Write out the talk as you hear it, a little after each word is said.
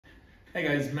Hey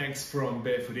guys, Max from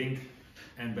Barefoot Inc.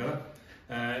 and Bella.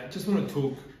 Just want to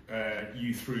talk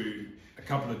you through a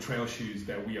couple of trail shoes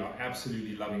that we are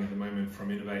absolutely loving at the moment from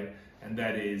Inov8, and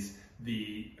that is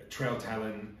the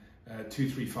TrailTalon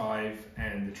 235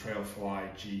 and the Trailfly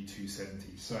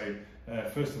G270. So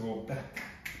first of all,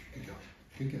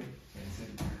 good girl.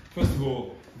 First of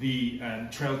all, the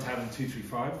TrailTalon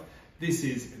 235. This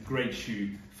is a great shoe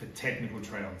for technical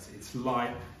trails. It's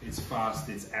light, it's fast,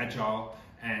 it's agile,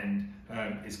 and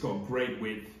it's got great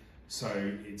width,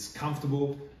 so it's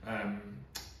comfortable,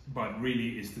 but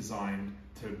really it's designed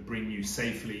to bring you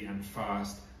safely and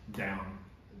fast down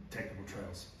technical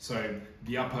trails. So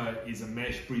the upper is a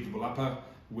mesh breathable upper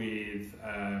with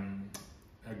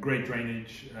a great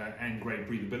drainage and great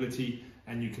breathability,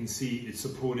 and you can see it's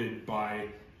supported by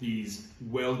these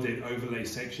welded overlay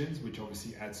sections, which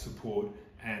obviously add support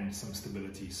and some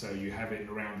stability. So you have it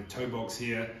around the toe box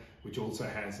here, which also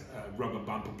has a rubber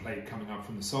bumper plate coming up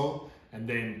from the sole, and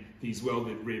then these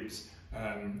welded ribs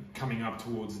coming up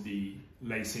towards the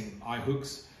lacing eye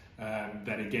hooks.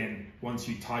 That again, once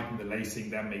you tighten the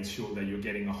lacing, that makes sure that you're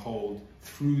getting a hold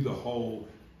through the whole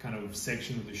kind of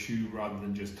section of the shoe rather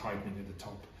than just tightening at the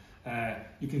top.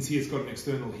 You can see it's got an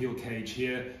external heel cage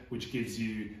here, which gives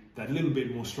you that little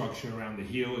bit more structure around the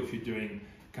heel if you're doing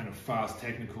kind of fast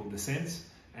technical descents,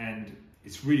 and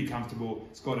it's really comfortable.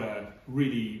 It's got a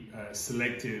really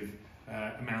selective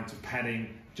amount of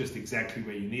padding, just exactly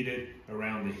where you need it,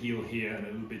 around the heel here and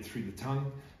a little bit through the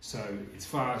tongue. So it's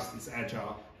fast, it's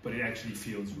agile, but it actually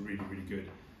feels really, really good.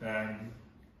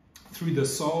 Through the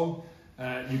sole,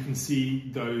 you can see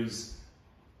those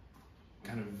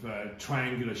kind of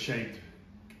triangular shaped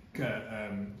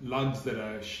lugs that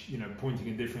are pointing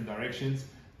in different directions.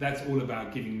 That's all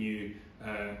about giving you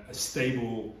a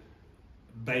stable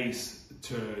base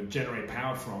to generate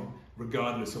power from,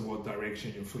 regardless of what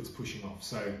direction your foot's pushing off.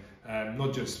 So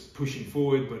not just pushing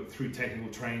forward, but through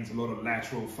technical trains, a lot of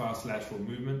lateral, fast lateral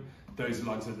movement. Those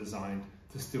lugs are designed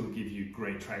to still give you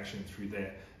great traction through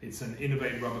there. It's an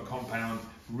Inov8 rubber compound,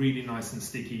 really nice and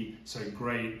sticky, so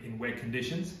great in wet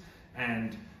conditions.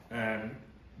 And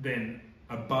then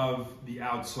above the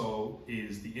outsole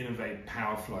is the Inov8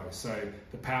 Powerflow. So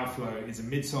the Powerflow is a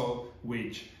midsole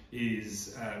which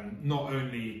is not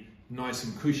only nice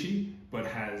and cushy, but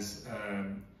has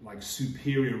like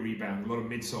superior rebound. A lot of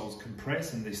midsoles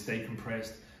compress and they stay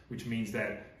compressed, which means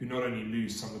that you not only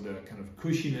lose some of the kind of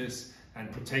cushiness and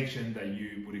protection that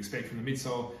you would expect from the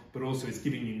midsole, but also it's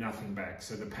giving you nothing back.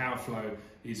 So the Powerflow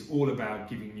is all about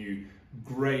giving you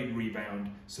great rebound,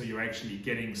 so you're actually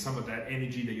getting some of that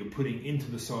energy that you're putting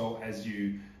into the sole as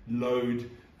you load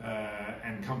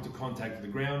and come to contact with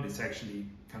the ground. It's actually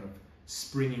kind of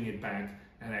springing it back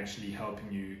and actually helping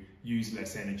you use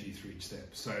less energy through each step.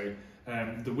 So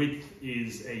the width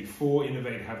is a 4.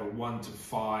 Inov8 have a 1 to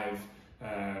 5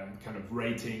 kind of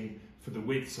rating for the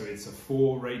width, so it's a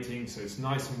 4 rating, so it's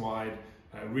nice and wide,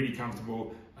 really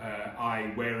comfortable.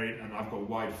 I wear it and I've got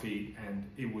wide feet, and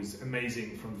it was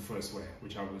amazing from the first wear,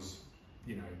 which I was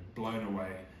blown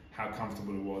away how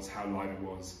comfortable it was, how light it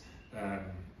was.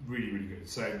 Really, really good.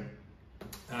 So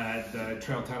the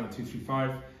TrailTalon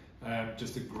 235,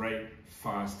 just a great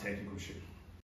fast technical shoe.